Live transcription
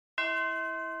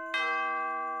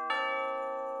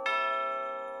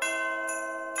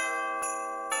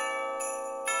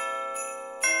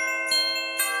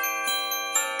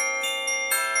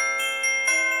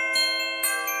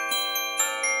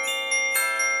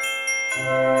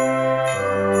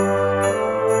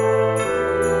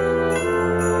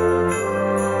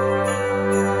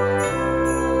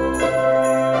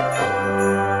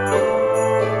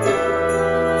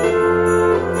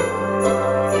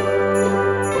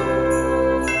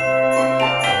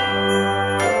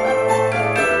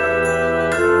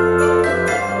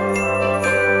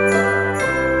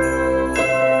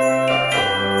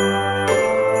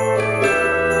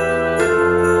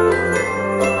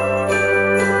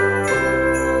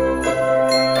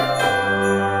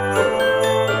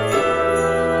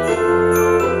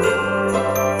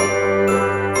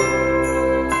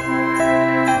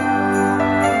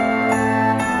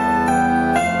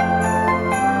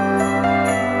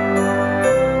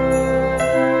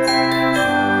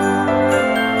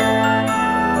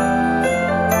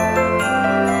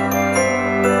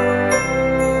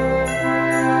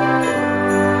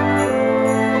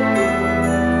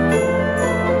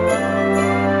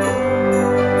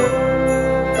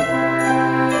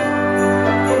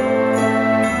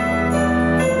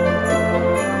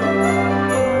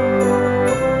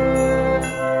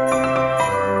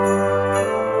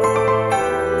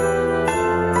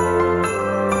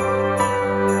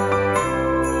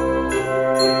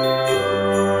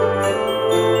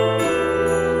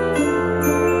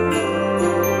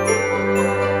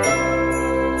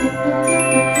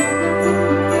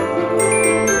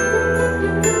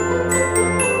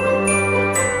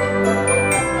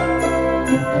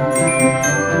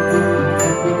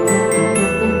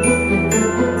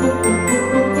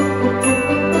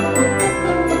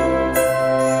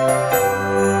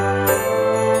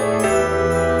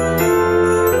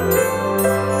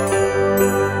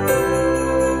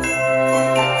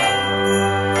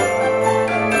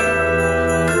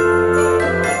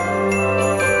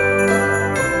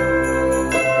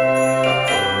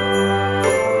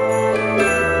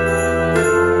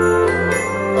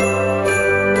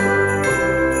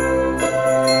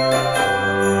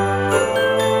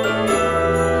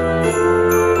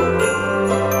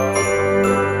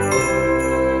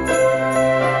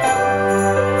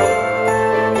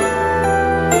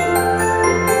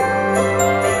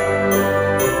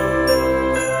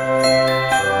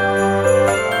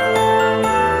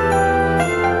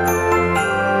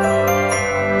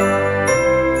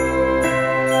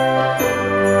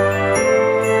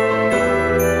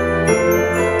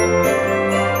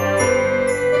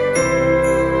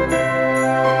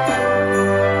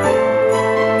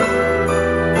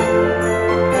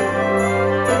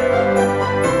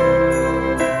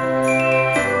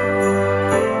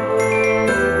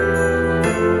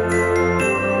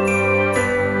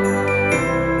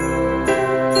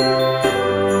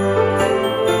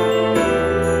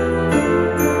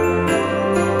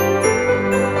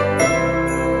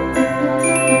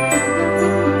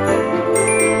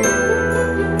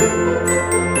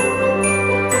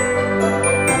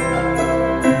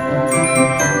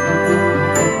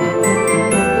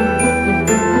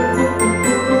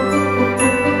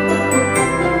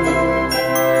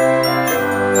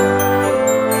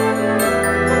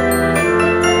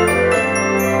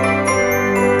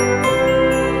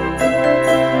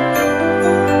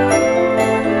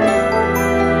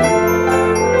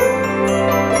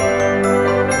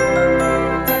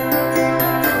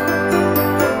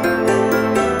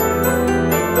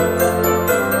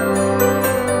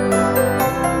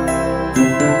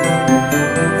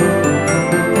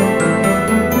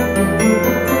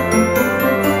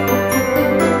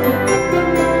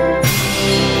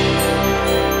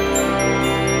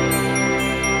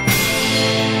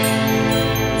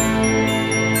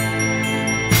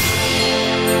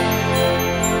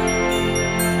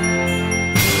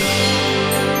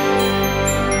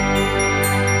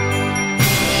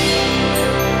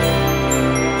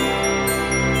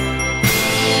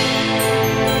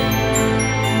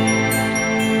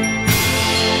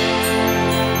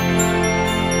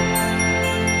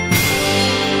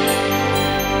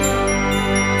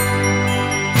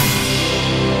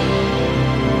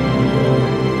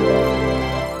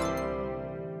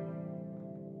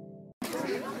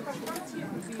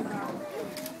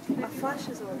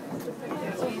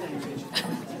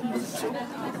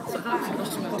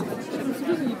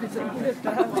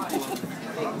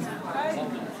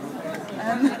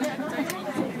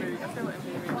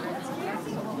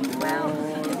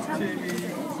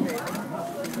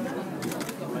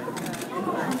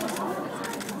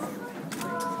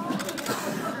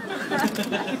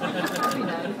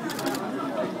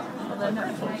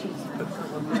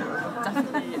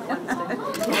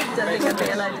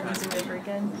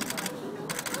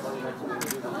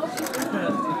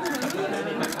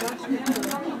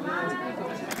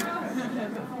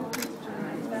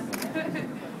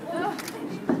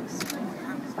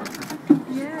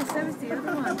the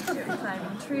other ones,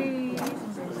 climbing trees,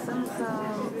 and doing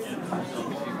somersaults.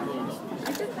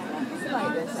 I did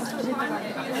like this.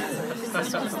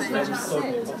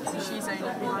 She's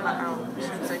only let out. She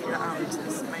was only let out into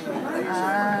this main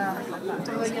area.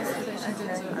 Well, yesterday she did.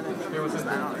 And then it was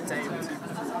out a day or two.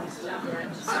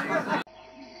 So,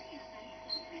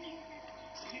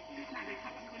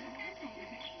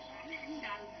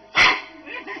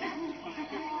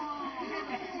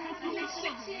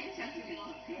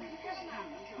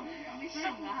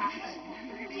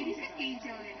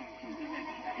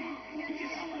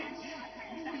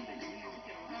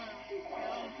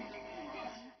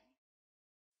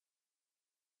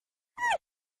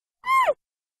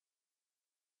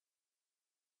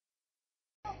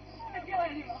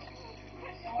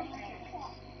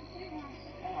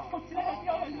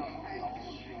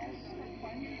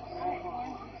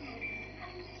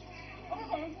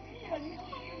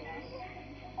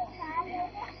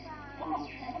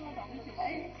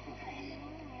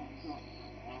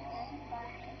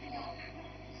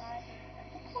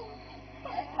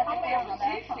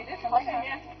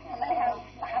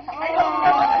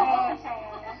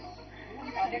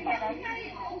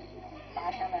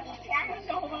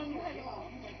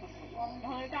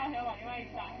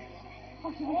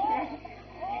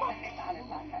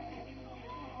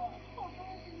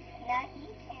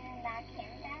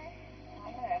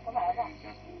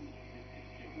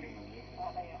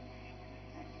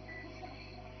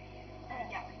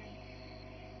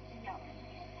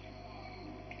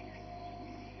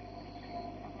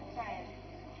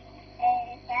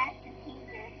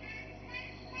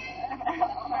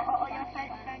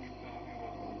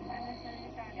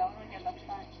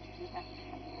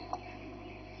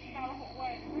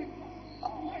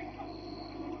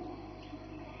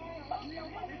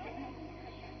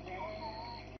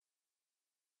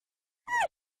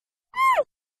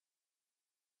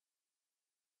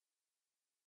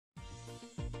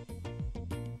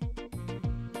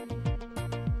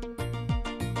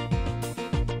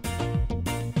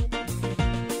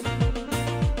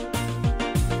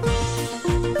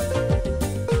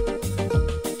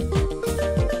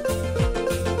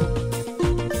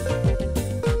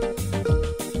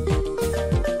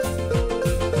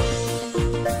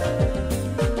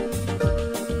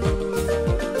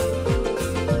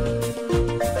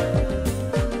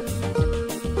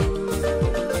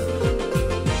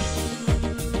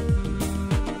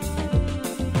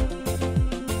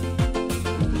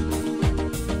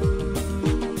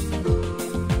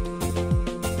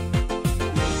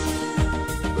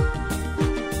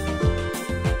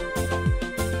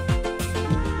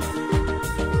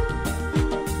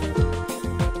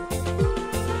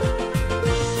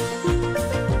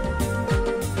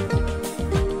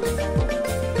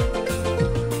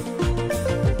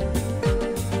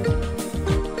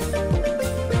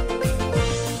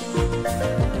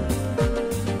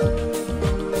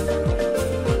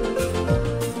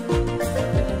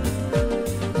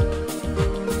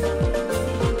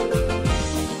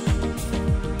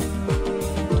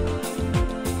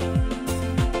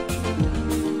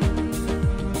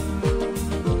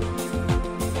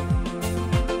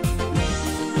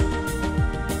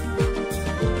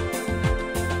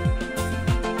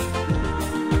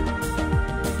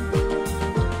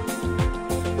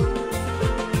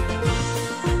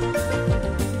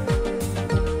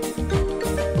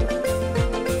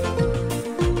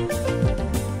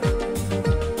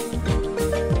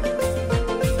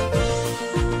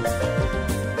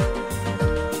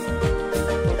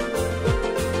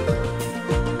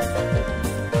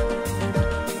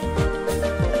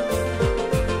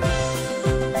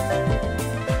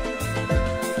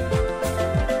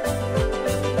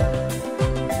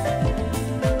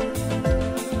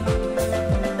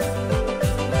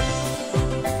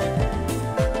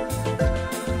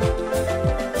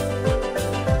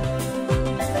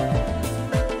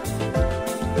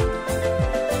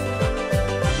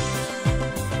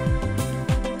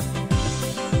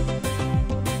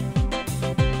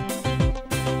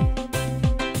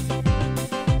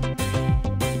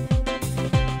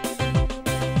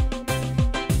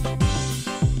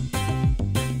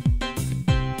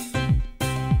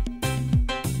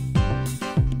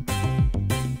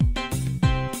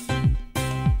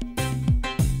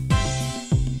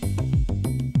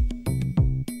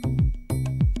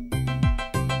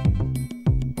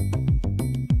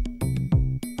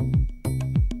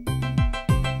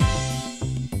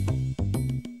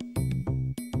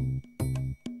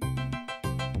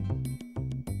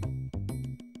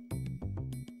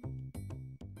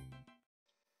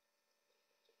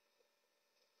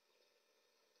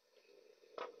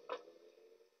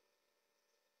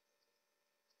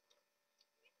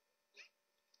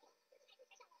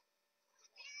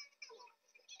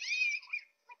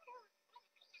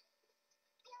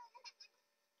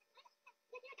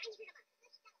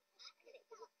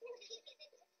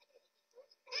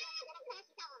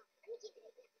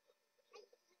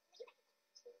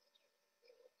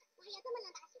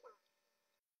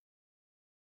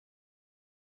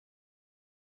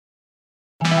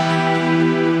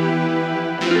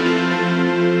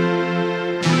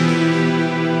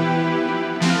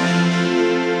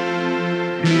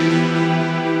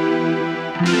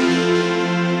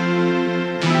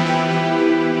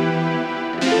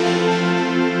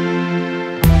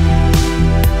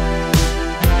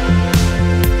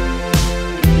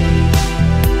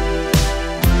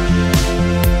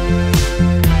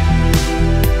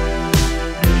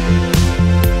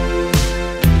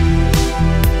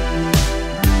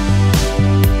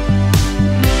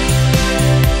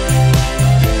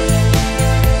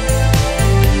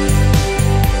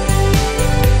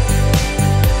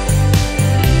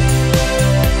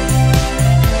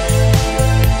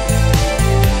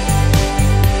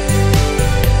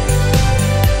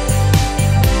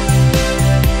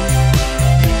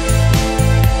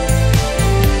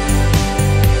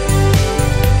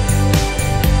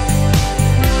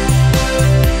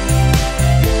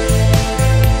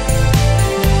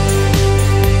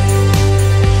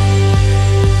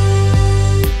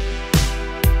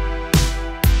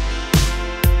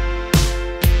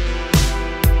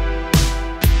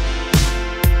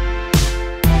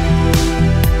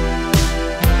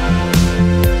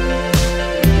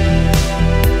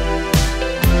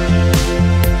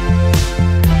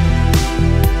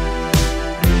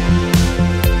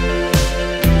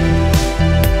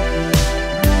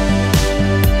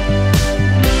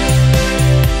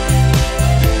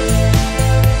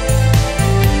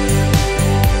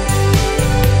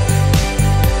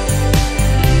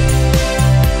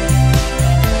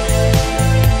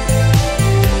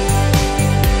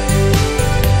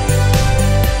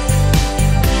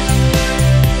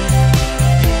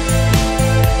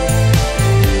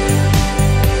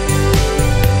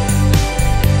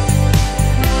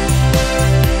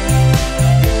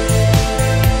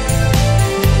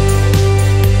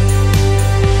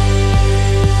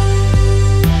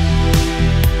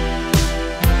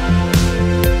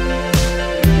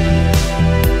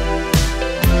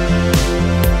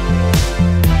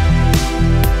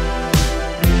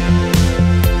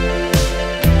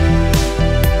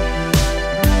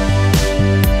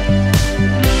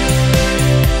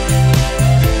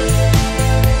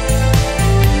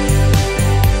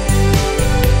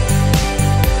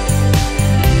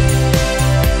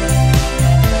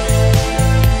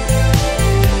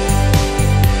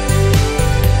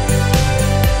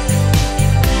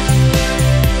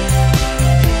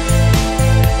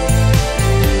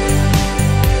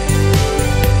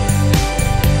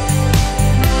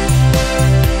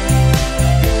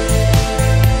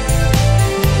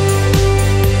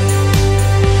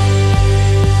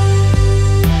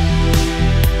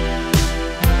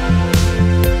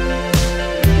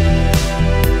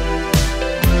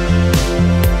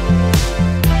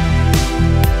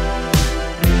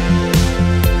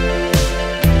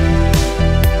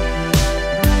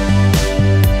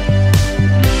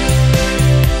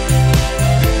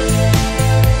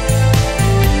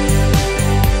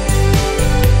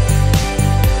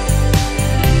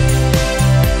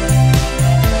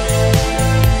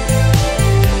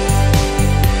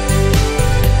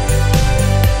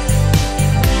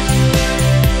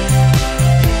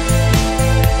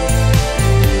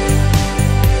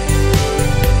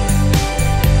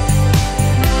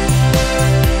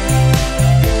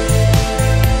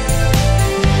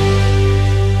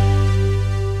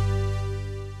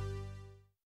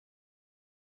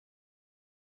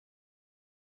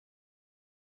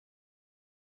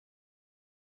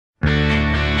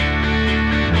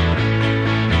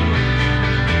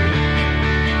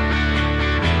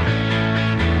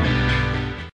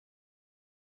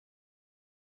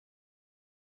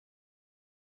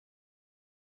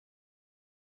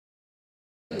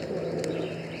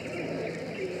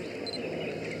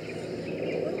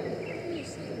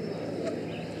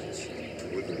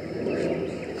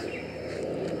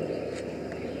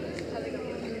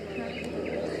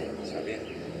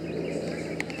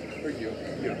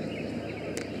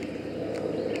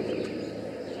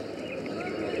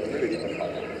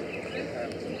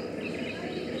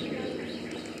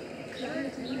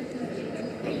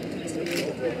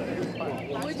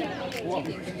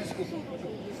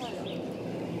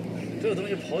 这个东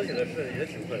西跑起来是也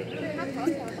挺快的。对，它跑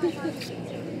起来的话，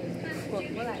它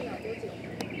滚过来要多久？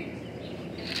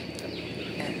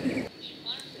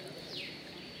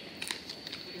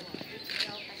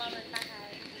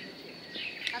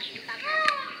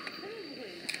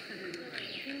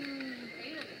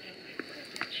 这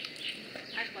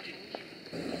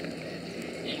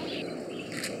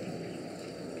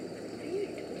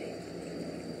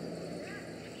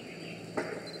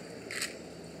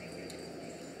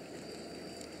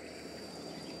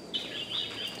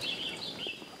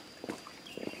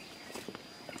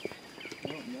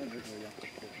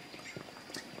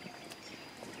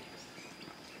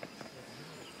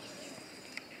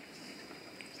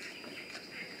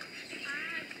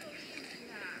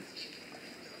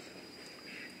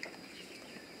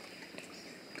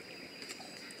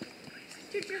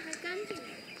这还干净。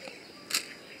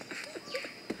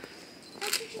它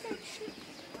这是在吃。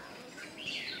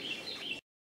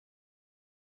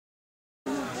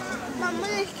妈妈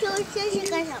的秋千是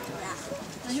干什么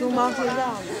的？熊猫睡觉，小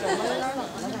猫有点冷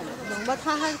了，感觉冷吧？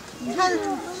它还，你看，在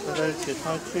这给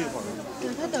它睡一会儿。对，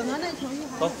它等它那情绪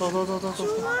好。走。熊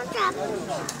猫咋不？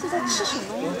这在吃什么？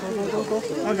走，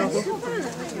慢点走。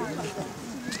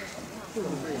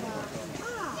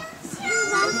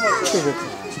这个可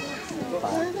爱。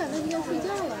我感觉要睡觉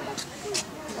了。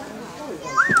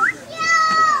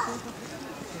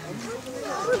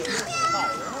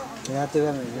人家对外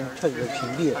面已经彻底的屏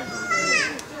蔽了。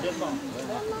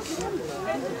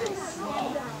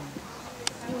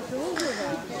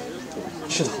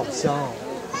吃的好香哦，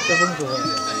跟温哥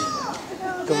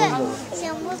跟温哥。想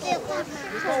不给我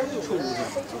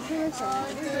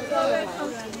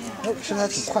哎，吃的还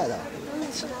挺快的。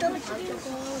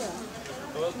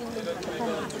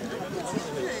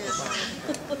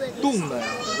冻的呀，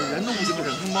人都不行，跟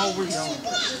猫不是一样吗？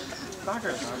打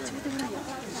这。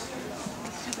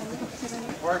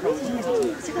玩手机。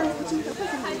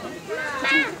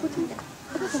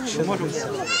什么东西？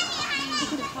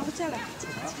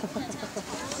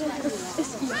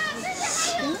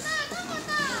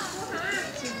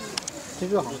这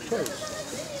热好漂亮。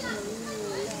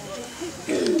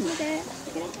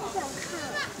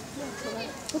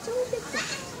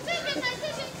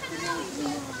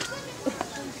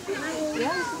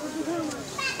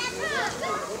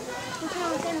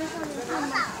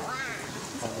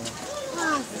哇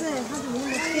塞，它怎么那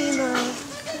么黑呢？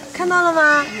看到了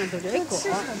吗？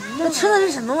它吃的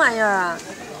是什么玩意儿啊？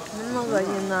怎么那么恶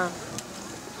心呢？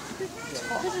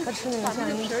它吃那个像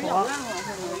一坨。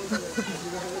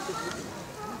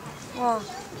哇！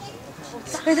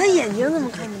哎，它眼睛怎么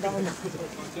看不到呢？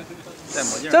戴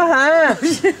墨镜。周涵，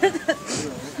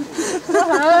周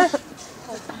涵，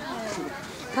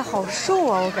它好瘦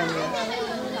啊，我感觉，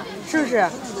是不是？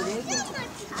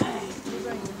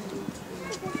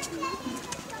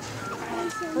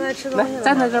我在吃东西了。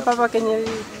站在这儿，爸爸给你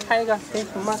拍一个，给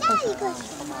熊猫看。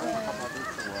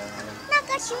那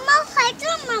个熊猫还这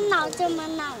么挠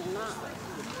呢。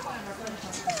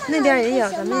那边也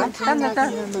有，咱们也站在这儿，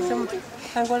熊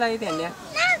看过来一点点。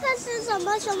那个是什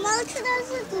么？熊猫吃的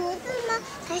是竹子吗？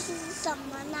还是什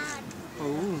么呢？哦。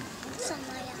什么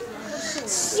呀？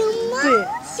熊猫。对。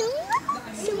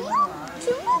熊猫。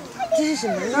这是什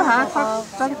么呀？周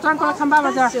涵，转过来看爸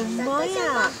爸这儿。熊猫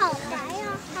呀。好白呀，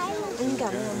还有。你敢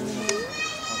不敢？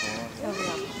要不要？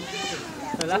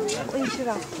来了。我给你吃吧。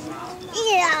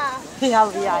要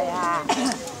不要呀？来。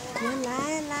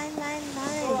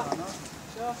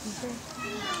你先。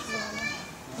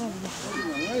你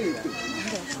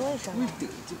得说一声。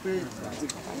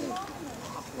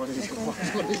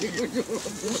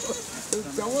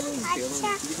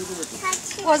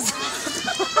我操！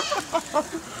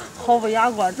毫不雅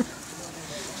观。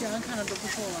这样看着都不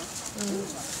错了。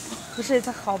不是，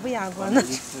它毫不雅观的。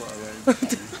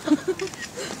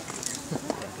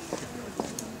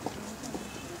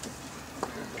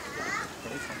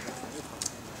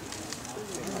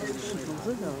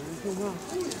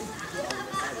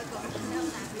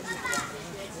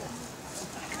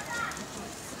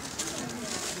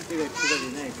这个吃的比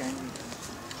那也干净。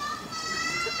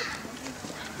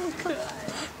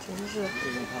真是。这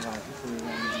个看法是属于让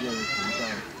你业务成长。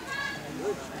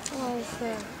哇塞！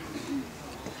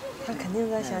他肯定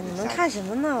在想，你们看什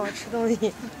么呢？我吃东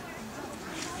西。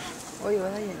我以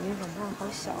为他眼睛很胖，好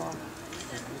小啊。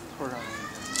头上。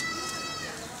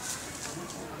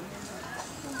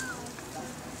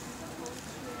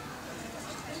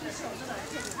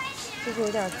就是有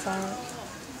点脏。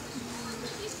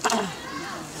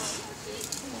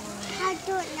它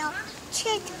就能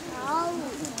吃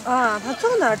头。啊，它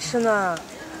坐哪儿吃呢？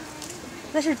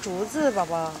那是竹子，宝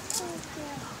宝。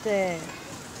对。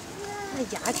那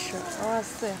牙齿，哇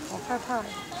塞，好害怕呀！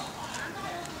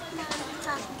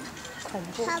恐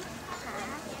怖。它爬。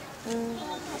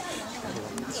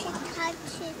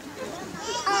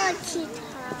吃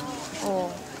头。哦。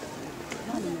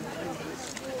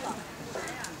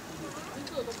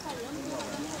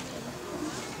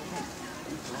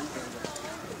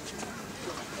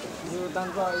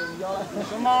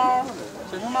熊猫，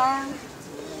小熊猫。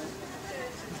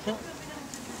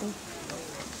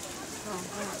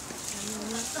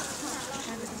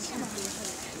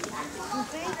你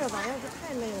背着吧，要是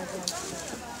太累了这样吃。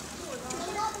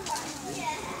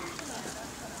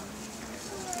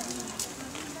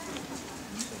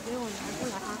给我拿过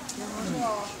来啊，然后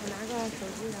我拿个手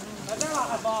机，然后。来这儿了，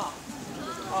海豹。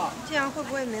啊。这样会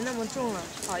不会没那么重了？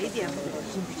好一点。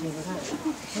轻不轻？看。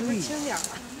是不是轻点了？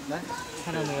来，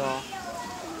看到没有？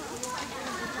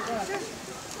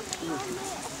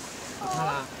好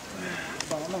了。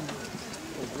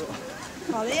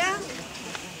好了呀。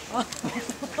哦，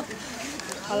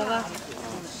好了吧？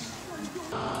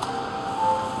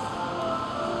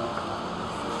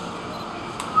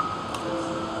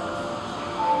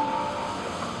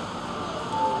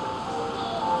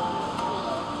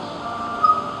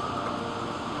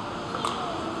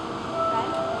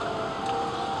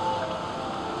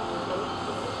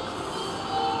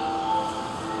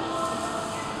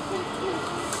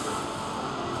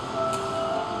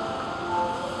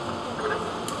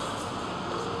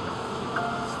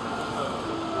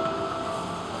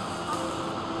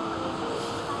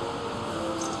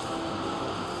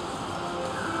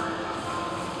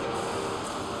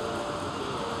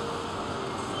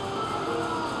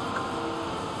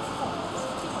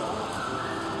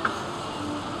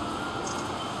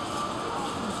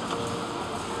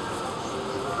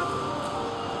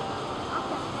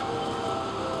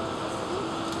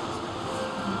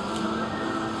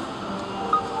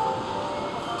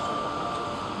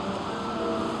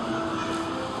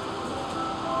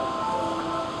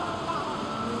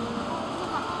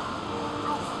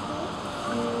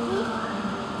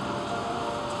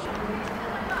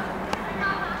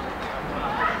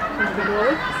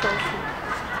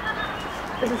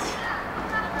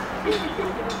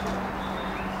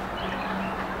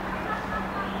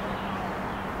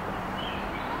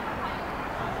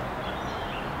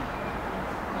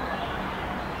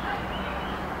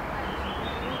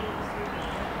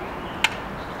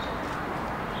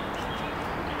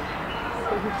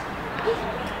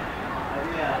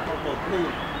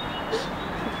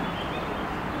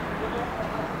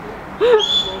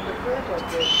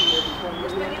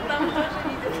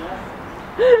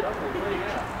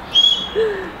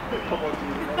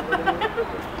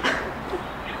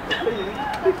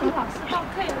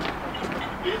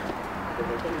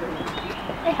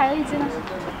哎，还有一只呢。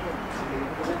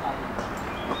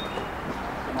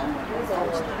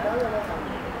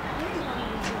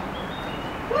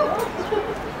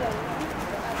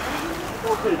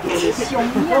熊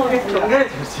呀！应该就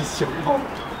是熊。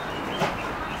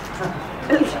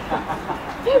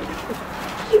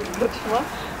有什么？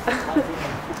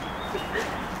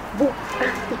不。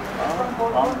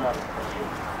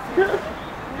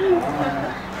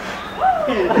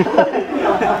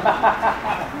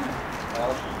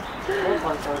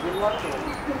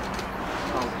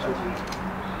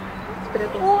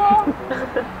哇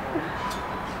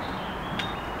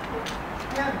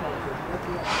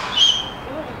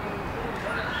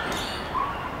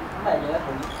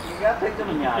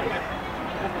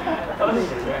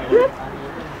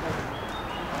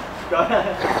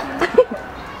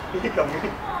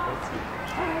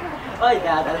！Ôi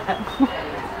dạ đã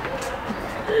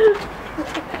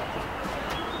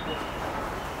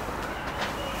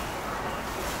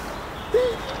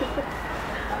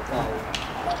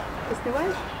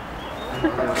Снимаешь?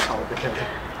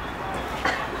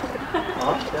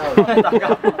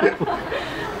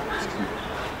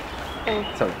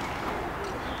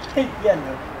 Thích tiền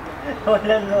rồi. Thôi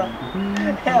lên luôn.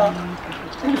 Thấy không?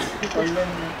 Thôi lên luôn.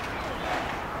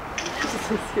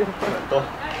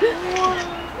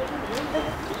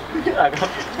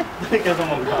 계속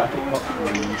먹다.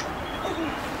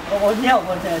 어디야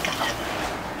어디야 다.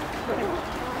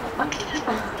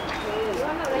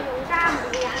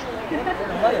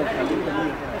 nó được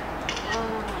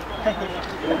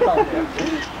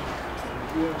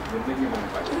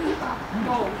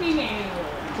cái gì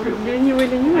Я не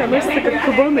выленю, носится как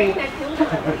кабаны.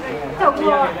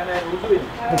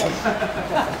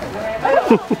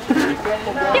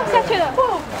掉下去了。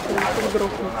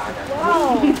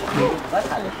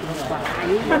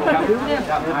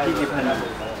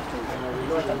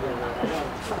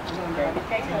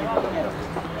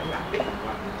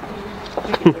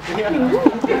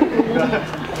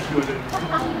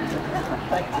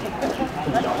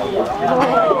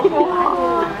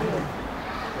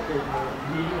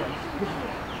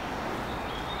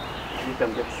你等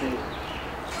着吃。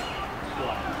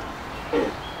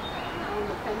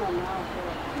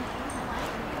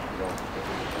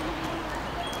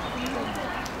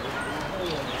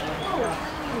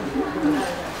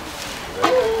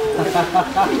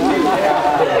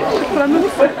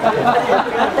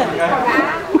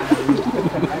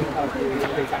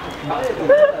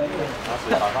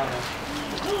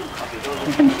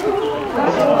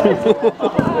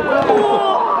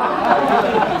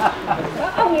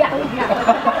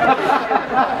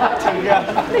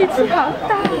力气好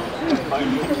大。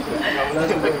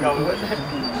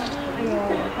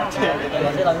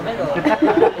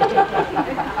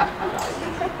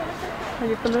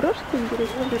Они понарошке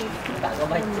интересно берут.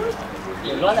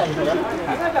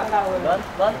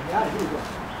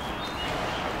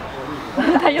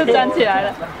他又站起来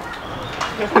了。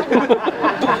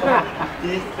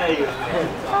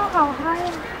他好嗨呀！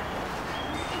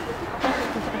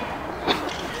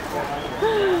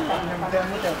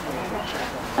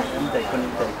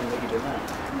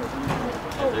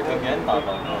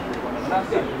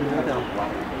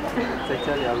在家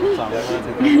里要录上了，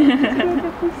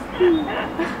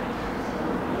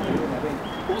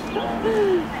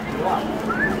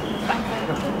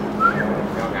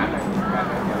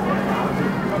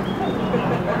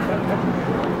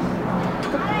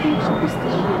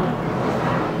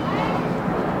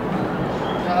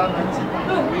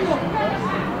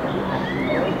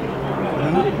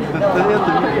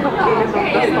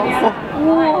哇，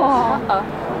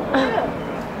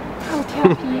好调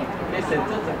皮！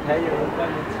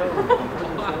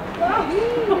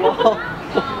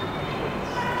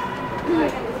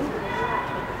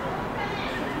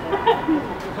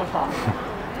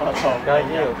爬床嘅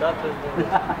也有得，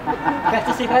这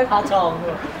是可以爬床的，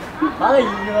爬得赢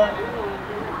吗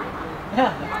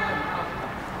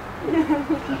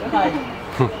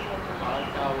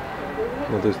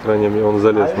？На той стороне он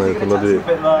залез на эту, на дверь.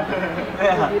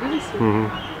 Угу.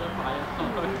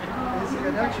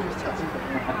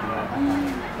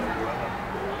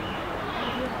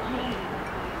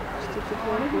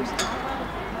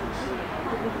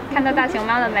 看到大熊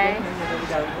猫了没？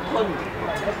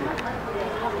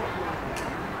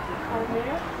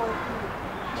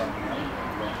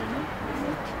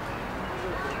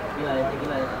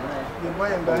有冇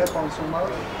人俾放熊貓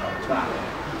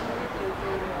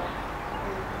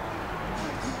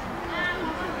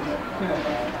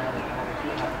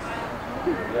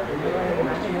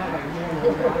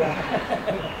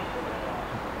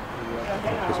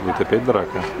？Сейчас будет опять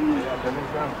драка.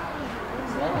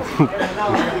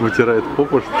 Вытирает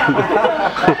попу, что ли?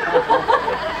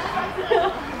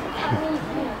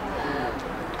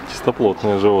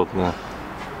 Чистоплотное животное.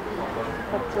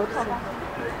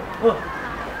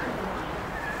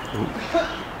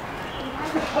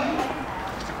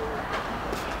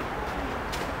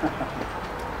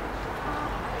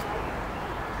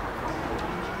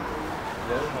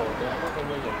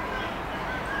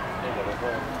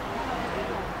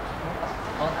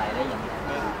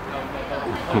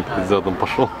 Опять задом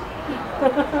пошел. Что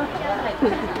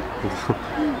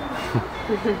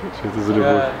это за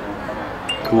любовь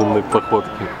к лунной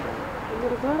походке?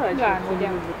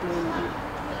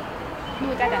 录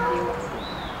家长给我。